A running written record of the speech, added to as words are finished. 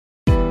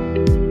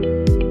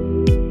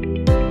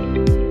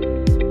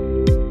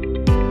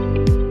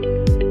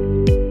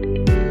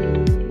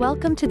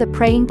Welcome to the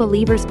Praying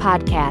Believers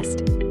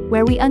podcast,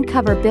 where we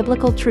uncover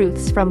biblical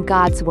truths from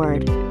God's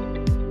Word.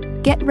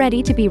 Get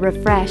ready to be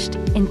refreshed,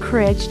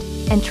 encouraged,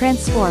 and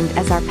transformed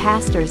as our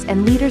pastors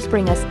and leaders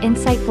bring us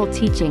insightful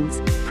teachings,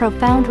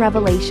 profound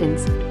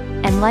revelations,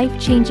 and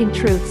life-changing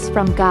truths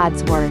from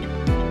God's Word.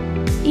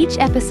 Each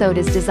episode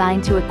is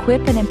designed to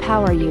equip and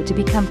empower you to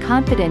become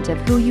confident of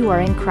who you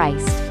are in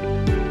Christ.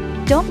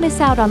 Don't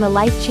miss out on the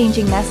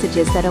life-changing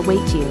messages that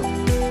await you.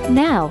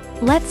 Now,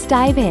 let's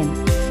dive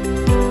in.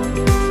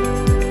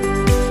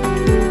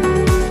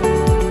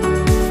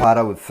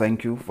 Father, we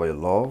thank you for your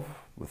love.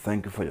 We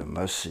thank you for your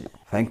mercy.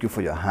 Thank you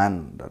for your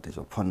hand that is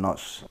upon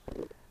us.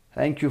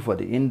 Thank you for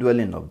the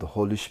indwelling of the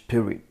Holy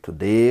Spirit.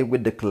 Today we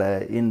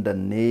declare in the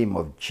name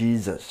of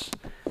Jesus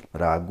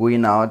that our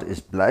going out is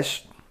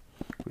blessed.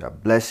 We are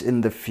blessed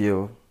in the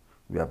field.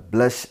 We are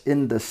blessed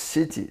in the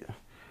city.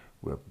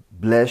 We are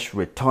blessed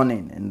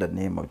returning in the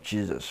name of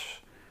Jesus.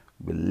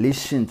 We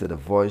listen to the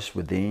voice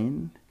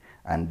within,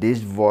 and this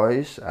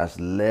voice has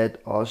led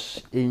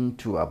us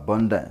into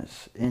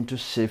abundance, into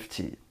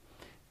safety,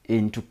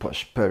 into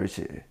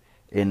prosperity.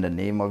 In the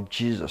name of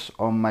Jesus,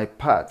 on my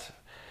path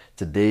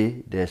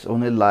today, there's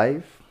only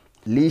life.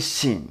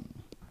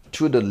 Listen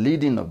to the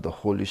leading of the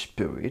Holy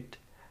Spirit,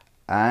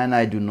 and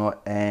I do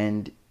not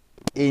end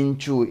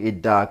into a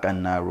dark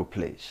and narrow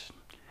place.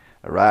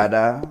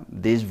 Rather,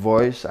 this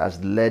voice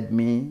has led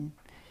me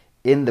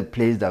in the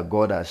place that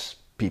God has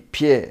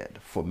prepared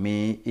for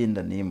me in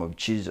the name of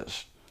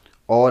Jesus.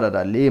 All that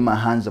I lay my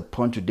hands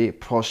upon today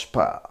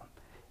prosper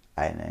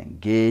and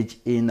engage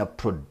in a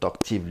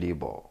productive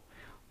labor.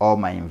 All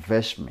my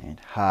investment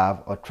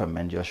have a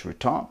tremendous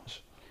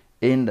returns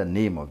in the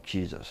name of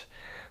Jesus.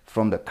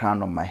 From the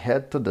crown of my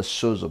head to the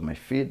soles of my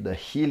feet, the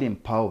healing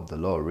power of the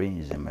Lord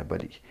reigns in my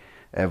body.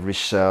 Every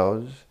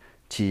cells,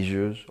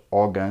 tissues,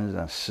 organs,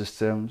 and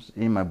systems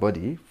in my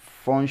body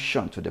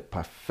function to the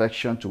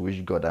perfection to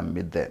which God has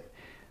made them.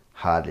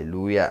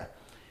 Hallelujah.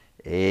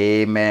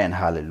 Amen.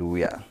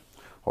 Hallelujah.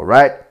 All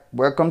right.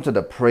 Welcome to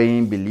the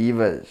Praying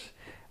Believers.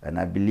 And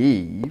I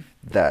believe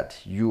that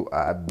you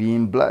are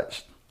being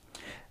blessed.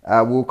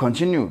 We'll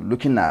continue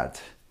looking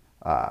at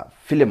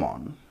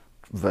Philemon,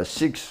 verse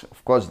 6.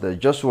 Of course, there's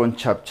just one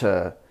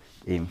chapter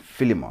in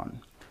Philemon.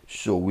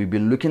 So we've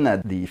been looking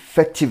at the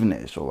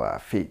effectiveness of our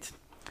faith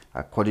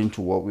according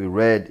to what we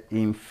read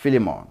in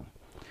Philemon.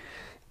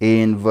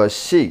 In verse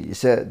 6, it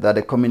said that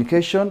the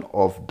communication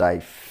of thy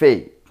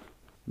faith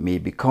may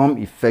become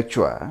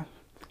effectual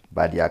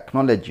by the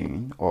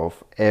acknowledging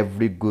of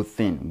every good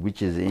thing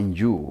which is in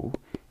you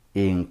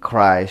in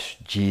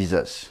Christ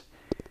Jesus.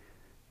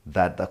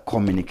 That the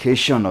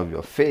communication of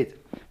your faith,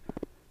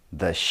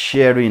 the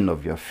sharing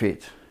of your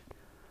faith,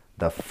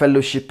 the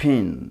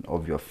fellowshipping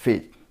of your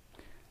faith,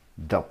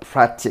 the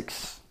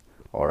practice,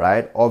 all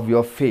right, of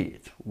your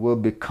faith will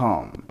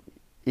become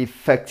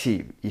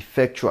effective,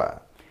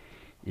 effectual.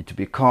 It will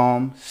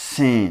become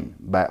seen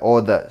by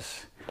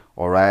others,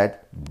 all right,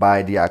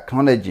 by the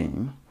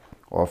acknowledging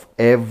of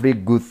every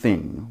good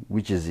thing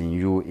which is in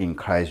you in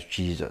Christ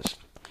Jesus.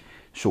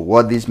 So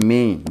what this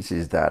means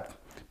is that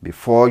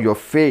before your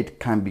faith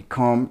can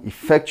become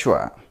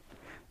effectual,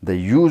 the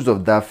use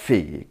of that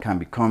faith can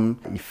become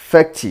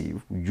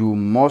effective, you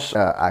must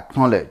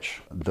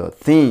acknowledge the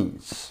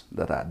things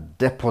that are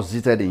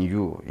deposited in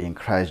you in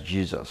Christ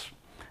Jesus.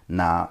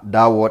 Now,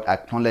 that word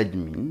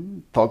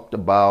acknowledgement talked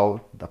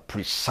about the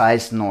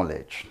precise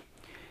knowledge.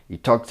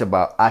 It talks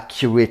about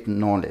accurate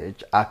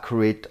knowledge,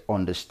 accurate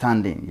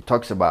understanding. It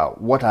talks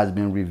about what has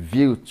been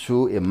revealed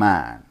to a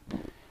man.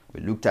 We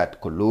looked at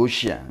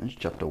Colossians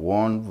chapter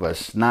 1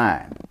 verse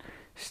 9.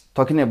 It's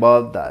talking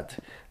about that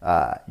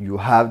you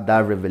have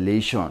that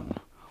revelation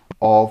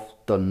of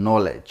the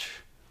knowledge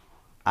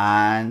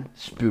and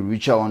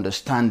spiritual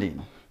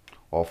understanding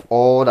of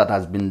all that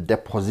has been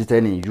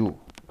deposited in you.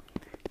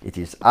 It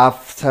is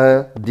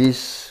after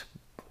this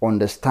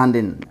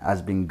understanding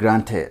has been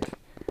granted,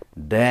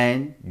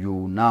 then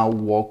you now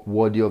walk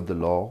worthy of the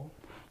law.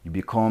 You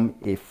become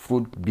a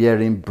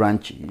fruit-bearing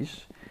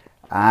branches,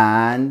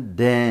 and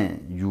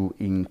then you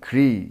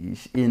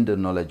increase in the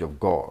knowledge of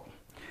God.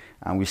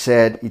 And we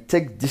said it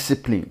takes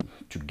discipline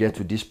to get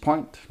to this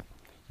point.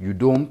 You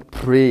don't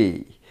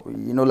pray,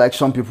 like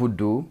some people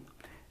do.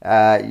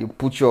 You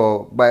put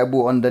your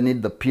Bible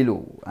underneath the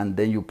pillow, and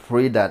then you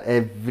pray that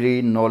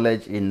every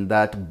knowledge in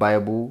that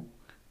Bible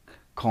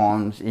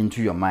comes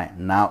into your mind.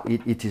 Now,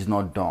 it is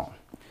not done.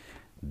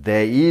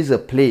 There is a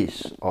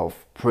place of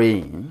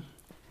praying,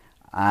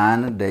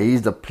 and there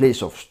is the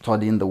place of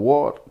studying the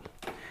Word.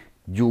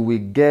 You will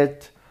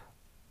get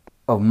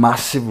a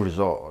massive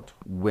result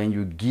when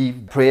you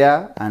give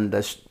prayer and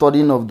the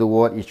studying of the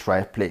Word its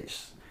right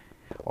place.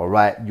 All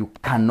right, you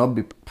cannot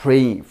be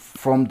praying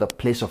from the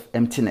place of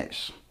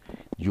emptiness.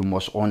 You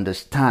must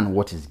understand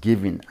what is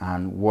given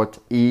and what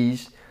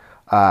is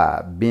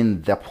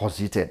being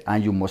deposited,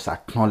 and you must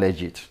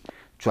acknowledge it.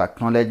 To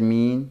acknowledge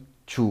means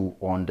to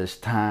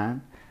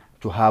understand,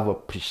 to have a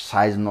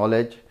precise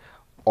knowledge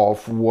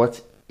of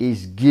what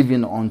is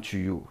given unto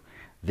you.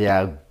 There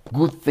are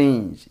good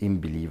things in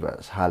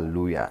believers.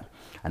 Hallelujah.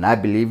 And I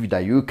believe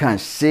that you can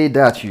say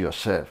that to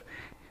yourself.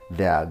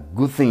 There are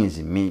good things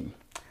in me.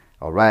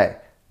 All right.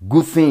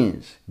 Good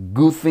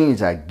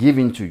things are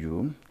given to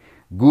you.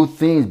 Good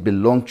things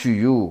belong to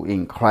you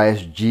in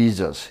Christ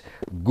Jesus.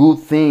 Good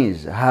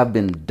things have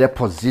been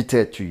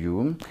deposited to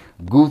you.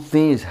 Good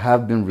things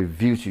have been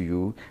revealed to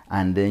you.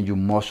 And then you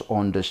must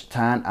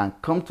understand and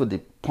come to the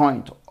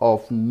point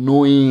of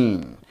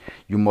knowing.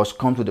 You must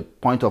come to the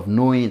point of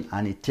knowing,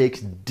 and it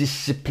takes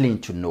discipline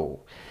to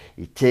know.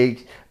 It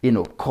takes,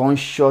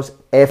 conscious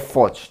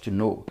effort to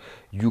know.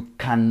 You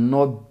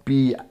cannot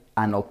be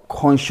an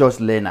unconscious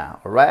learner,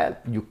 all right?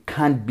 You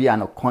can't be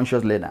an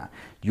unconscious learner.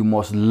 You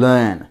must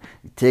learn.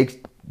 It takes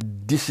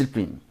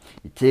discipline.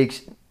 It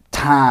takes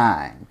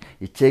time.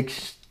 It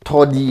takes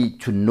study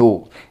to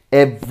know.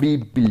 Every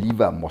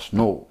believer must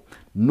know.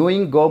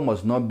 Knowing God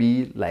must not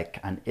be like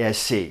an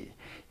essay.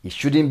 It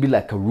shouldn't be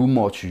like a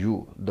rumor to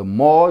you. The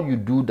more you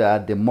do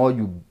that, the more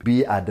you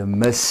be at the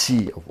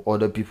mercy of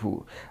other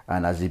people.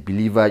 And as a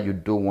believer, you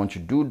don't want to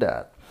do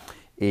that.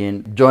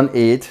 In John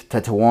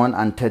 8:31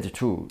 and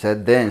 32,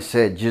 then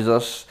said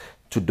Jesus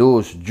to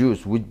those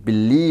Jews which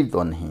believed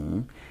on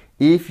him,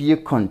 if ye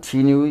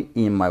continue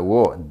in my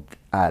word,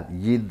 are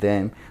ye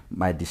then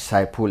my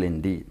disciple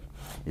indeed.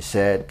 He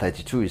said,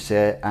 32, he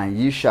said, and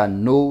ye shall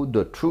know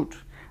the truth,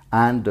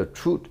 and the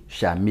truth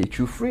shall make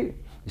you free.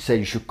 He said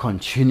you should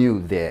continue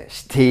there,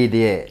 stay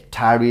there,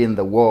 tarry in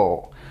the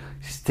word,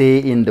 stay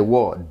in the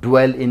word,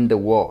 dwell in the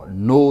word,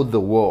 know the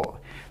word.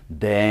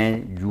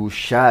 Then you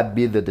shall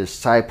be the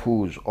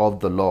disciples of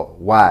the Lord.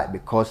 Why?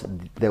 Because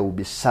there will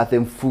be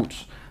certain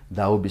fruits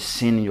that will be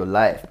seen in your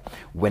life.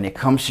 When it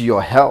comes to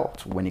your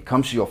health, when it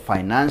comes to your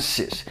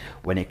finances,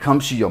 when it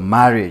comes to your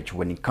marriage,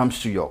 when it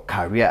comes to your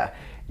career,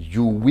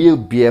 you will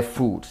bear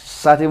fruit.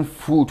 Certain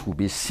fruit will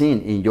be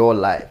seen in your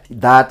life.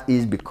 That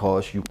is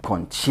because you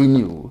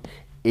continue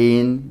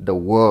in the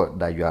word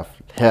that you have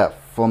heard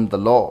from the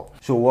Lord.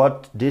 So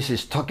what this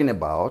is talking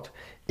about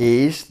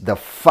is the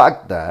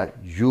fact that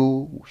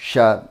you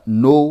shall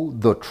know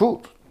the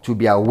truth, to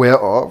be aware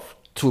of,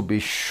 to be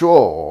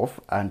sure of,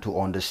 and to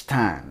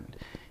understand.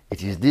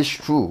 It is this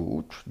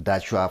truth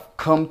that you have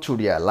come to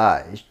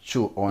realize,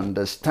 to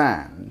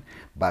understand,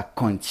 by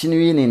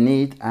continuing in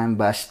it and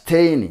by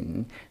staying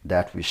in,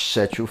 that will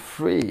set you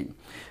free.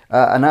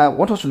 And I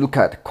want us to look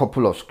at a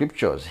couple of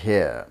scriptures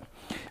here.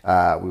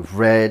 We've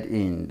read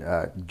in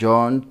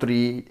John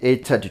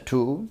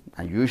 3:8-32,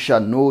 and you shall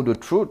know the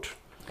truth.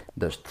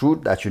 The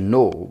truth that you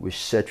know will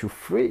set you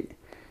free.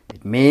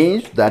 It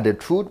means that the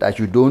truth that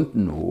you don't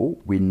know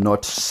will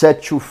not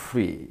set you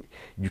free.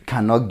 You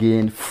cannot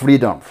gain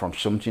freedom from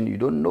something you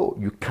don't know.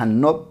 You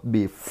cannot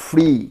be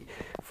free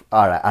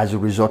as a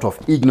result of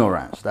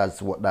ignorance.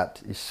 That's what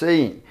that is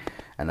saying.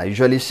 And I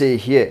usually say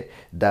here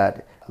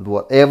that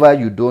whatever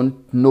you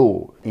don't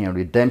know in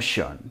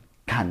redemption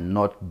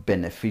cannot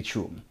benefit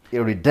you. A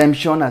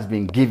redemption has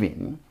been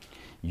given.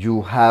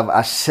 You have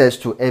access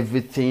to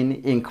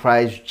everything in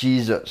Christ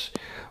Jesus.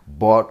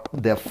 But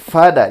the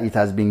fact that it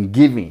has been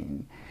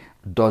given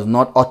does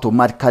not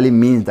automatically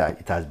mean that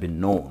it has been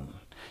known.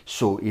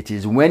 So it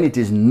is when it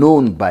is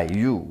known by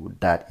you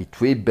that it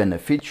will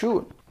benefit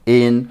you.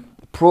 In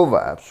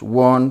Proverbs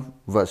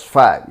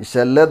 1:5, it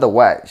said, let the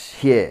wise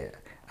hear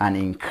and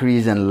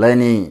increase in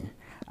learning,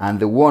 and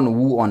the one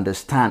who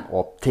understands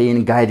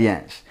obtain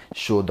guidance.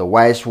 So the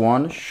wise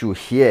one should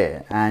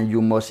hear, and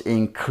you must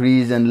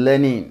increase in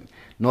learning.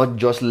 Not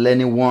just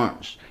learning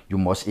once, you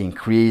must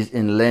increase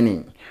in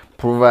learning.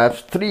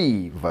 Proverbs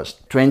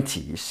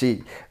 3:20,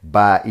 see,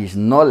 by his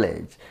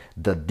knowledge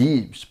the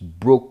deeps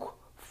broke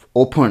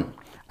open,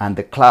 and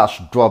the clouds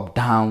dropped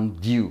down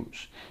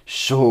dews.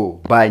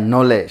 So by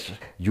knowledge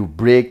you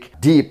break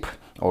deep,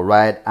 all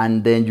right,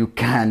 and then you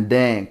can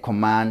then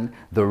command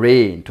the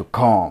rain to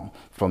come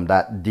from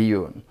that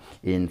dew.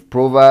 In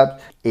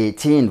Proverbs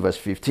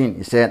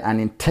 18:15, it said, an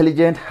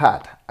intelligent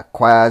heart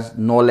acquires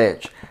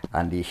knowledge,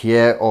 and the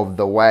ear of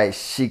the wise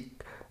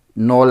seek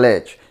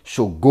knowledge.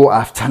 So go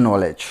after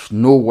knowledge.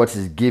 Know what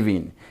is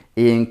given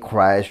in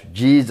Christ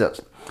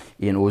Jesus.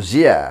 In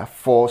Hosea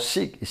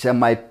 4:6, it said,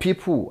 my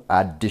people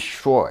are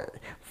destroyed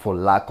for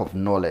lack of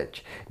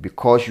knowledge,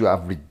 because you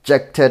have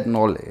rejected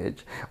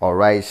knowledge. All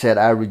right, he said,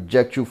 I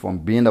reject you from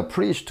being a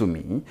priest to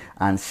me,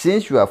 and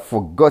since you have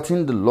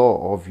forgotten the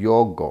law of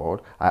your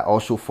God, I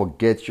also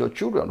forget your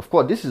children. Of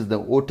course, this is the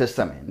Old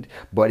Testament,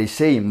 but he's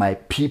saying, my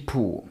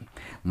people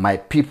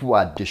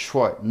are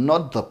destroyed,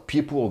 not the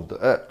people of the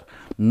earth,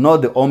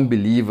 not the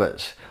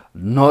unbelievers,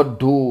 not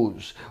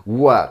those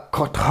who are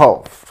cut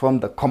off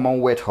from the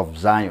commonwealth of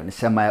Zion. He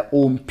said, my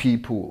own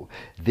people,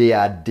 they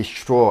are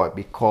destroyed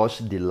because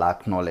they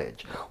lack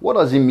knowledge. What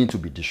does it mean to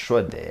be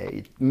destroyed there?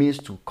 It means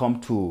to come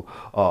to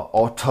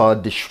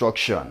utter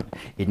destruction.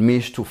 It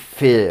means to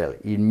fail.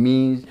 It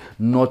means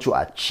not to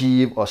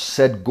achieve or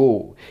set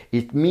goal.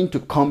 It means to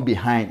come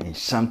behind in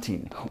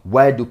something.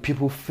 Why do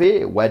people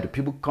fail? Why do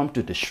people come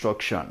to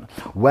destruction?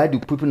 Why do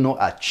people not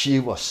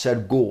achieve or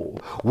set goal?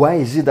 Why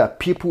is it that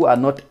people are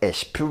not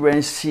experiencing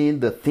experiencing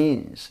the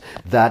things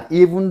that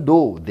even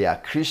though they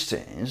are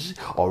Christians,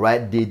 all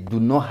right, they do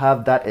not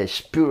have that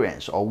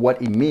experience or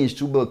what it means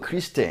to be a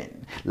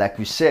Christian. Like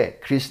we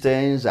said,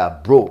 Christians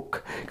are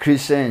broke.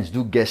 Christians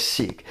do get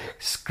sick.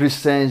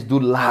 Christians do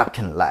lack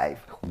in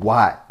life.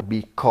 Why?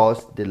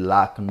 Because they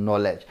lack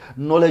knowledge.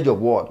 Knowledge of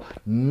what?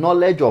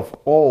 Knowledge of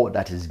all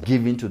that is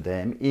given to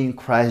them in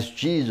Christ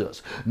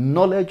Jesus.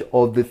 Knowledge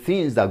of the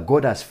things that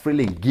God has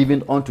freely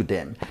given unto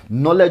them.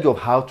 Knowledge of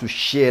how to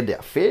share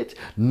their faith.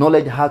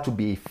 Knowledge how to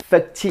be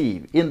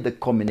effective in the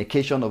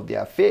communication of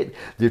their faith.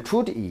 The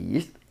truth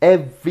is,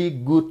 every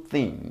good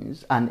thing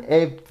and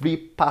every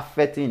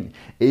perfect thing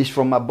is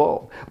from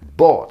above.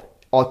 But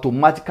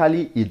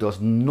automatically, it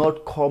does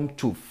not come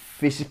to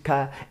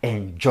physical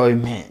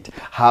enjoyment.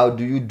 How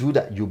do you do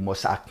that? You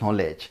must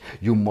acknowledge,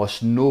 you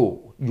must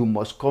know, you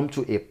must come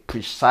to a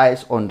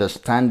precise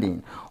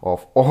understanding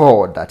of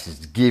all that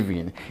is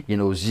given. In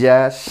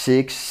Hosea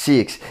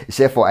 6:6, it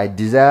said, "For I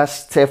desire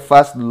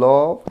steadfast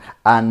love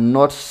and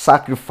not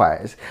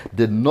sacrifice,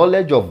 the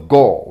knowledge of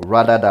God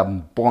rather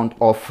than burnt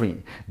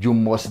offering." You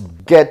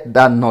must get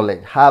that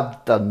knowledge,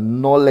 have the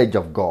knowledge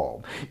of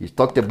God. He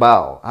talked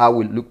about how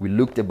we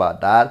looked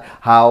about that,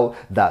 how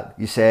that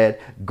he said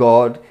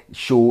God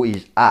show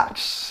his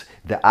acts,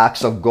 the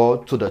acts of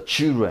God to the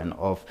children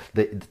of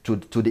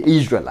to the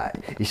Israelites.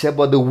 He said,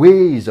 but the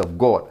ways of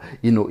God,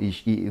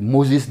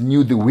 Moses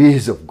knew the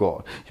ways of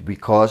God,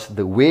 because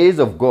the ways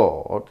of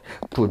God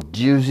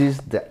produces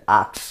the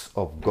acts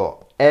of God.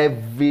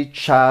 Every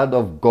child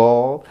of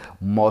God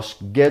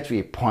must get to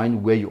a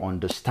point where you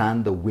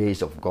understand the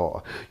ways of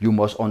God. You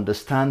must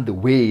understand the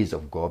ways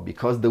of God,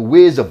 because the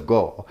ways of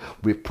God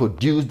will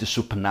produce the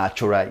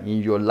supernatural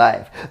in your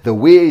life. The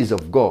ways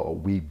of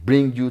God will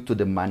bring you to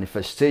the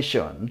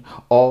manifestation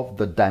of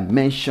the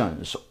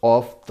dimensions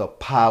of the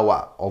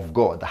power of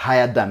God, the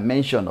higher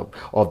dimension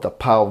of the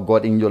power of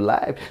God in your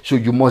life. So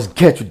you must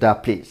get to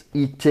that place.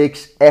 It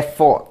takes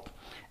effort.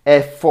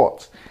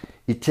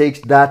 It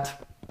takes that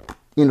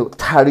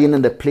tarrying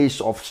in the place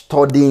of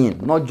studying,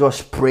 not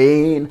just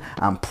praying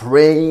and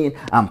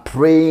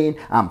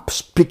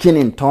speaking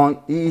in tongues.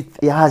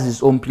 It has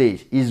its own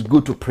place. It's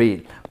good to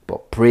pray,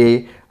 but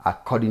pray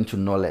according to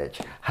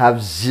knowledge.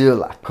 Have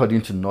zeal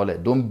according to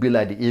knowledge. Don't be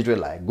like the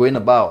Israelites, going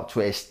about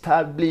to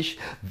establish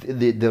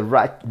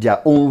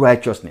their own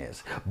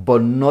righteousness,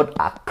 but not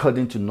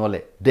according to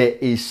knowledge. There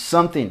is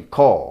something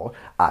called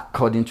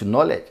according to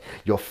knowledge.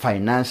 Your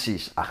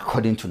finances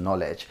according to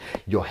knowledge.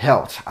 Your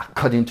health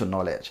according to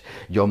knowledge.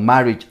 Your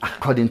marriage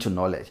according to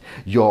knowledge.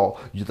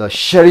 The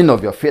sharing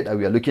of your faith that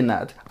we are looking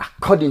at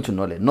according to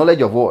knowledge.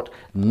 Knowledge of what?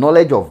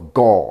 Knowledge of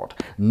God.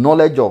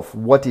 Knowledge of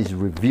what is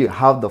revealed,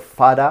 how the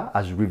Father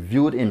has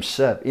revealed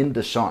himself in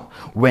the Son.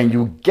 When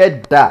you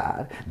get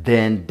that,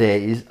 then there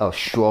is a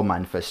sure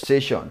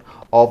manifestation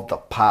of the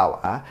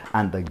power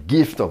and the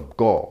gift of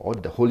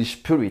God, the Holy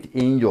Spirit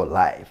in your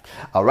life.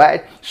 All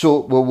right.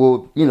 So we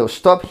will,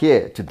 stop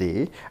here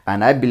today,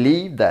 and I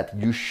believe that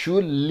you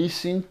should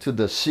listen to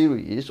the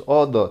series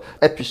or the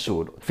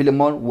episode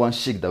Philemon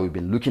 1:6 that we've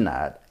been looking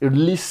at.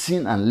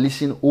 Listen and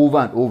listen over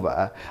and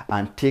over,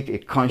 and take a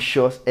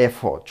conscious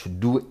effort to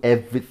do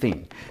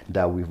everything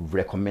that we've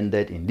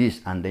recommended in this,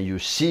 and then you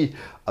see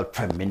a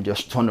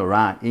tremendous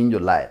turnaround in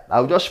your life.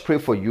 I'll just pray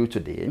for you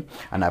today,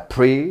 and I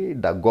pray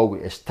that God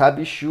will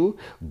establish you,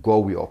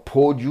 God will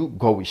uphold you,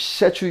 God will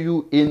settle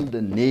you in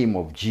the name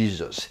of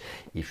Jesus.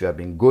 If you have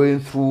been going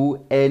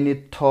through any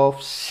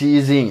tough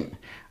season,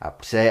 I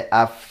say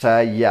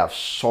after you have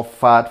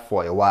suffered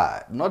for a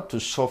while, not to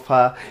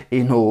suffer,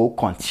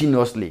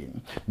 continuously,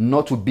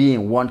 not to be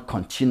in want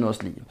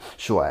continuously.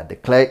 So I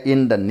declare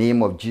in the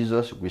name of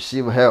Jesus,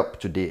 receive help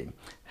today.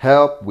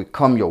 Help will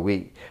come your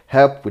way.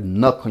 Help will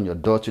knock on your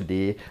door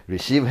today.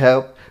 Receive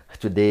help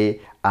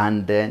today,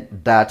 and then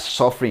that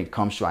suffering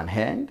comes to an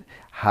end.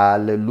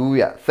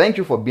 Hallelujah. Thank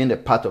you for being a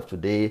part of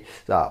today's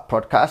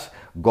podcast.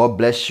 God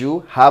bless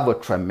you. Have a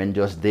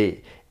tremendous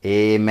day.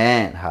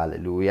 Amen.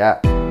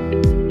 Hallelujah.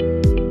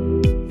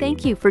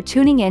 Thank you for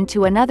tuning in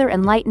to another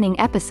enlightening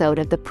episode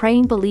of the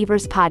Praying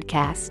Believers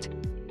podcast.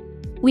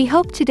 We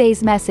hope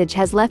today's message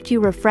has left you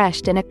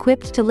refreshed and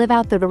equipped to live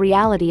out the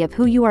reality of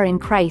who you are in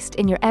Christ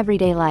in your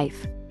everyday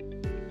life.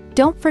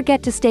 Don't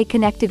forget to stay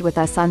connected with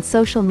us on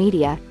social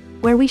media,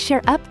 where we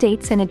share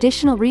updates and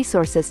additional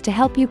resources to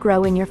help you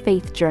grow in your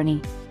faith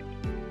journey.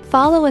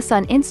 Follow us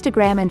on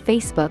Instagram and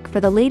Facebook for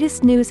the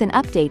latest news and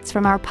updates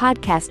from our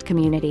podcast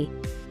community.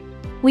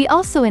 We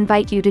also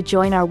invite you to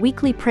join our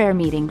weekly prayer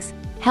meetings,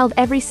 held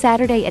every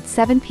Saturday at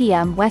 7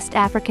 p.m. West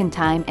African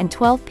Time and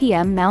 12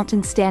 p.m.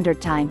 Mountain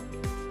Standard Time.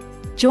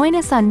 Join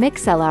us on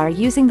Mixlr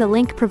using the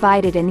link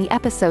provided in the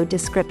episode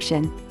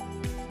description.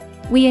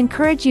 We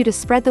encourage you to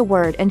spread the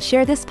word and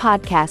share this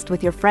podcast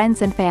with your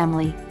friends and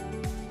family.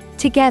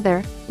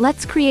 Together,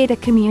 let's create a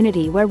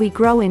community where we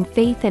grow in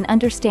faith and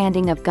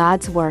understanding of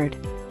God's Word.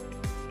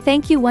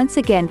 Thank you once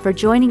again for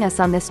joining us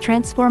on this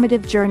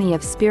transformative journey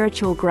of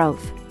spiritual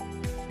growth.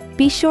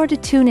 Be sure to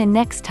tune in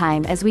next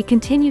time as we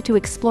continue to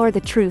explore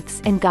the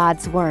truths in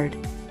God's Word.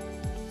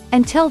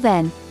 Until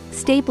then,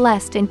 Stay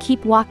blessed and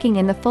keep walking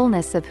in the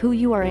fullness of who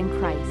you are in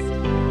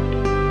Christ.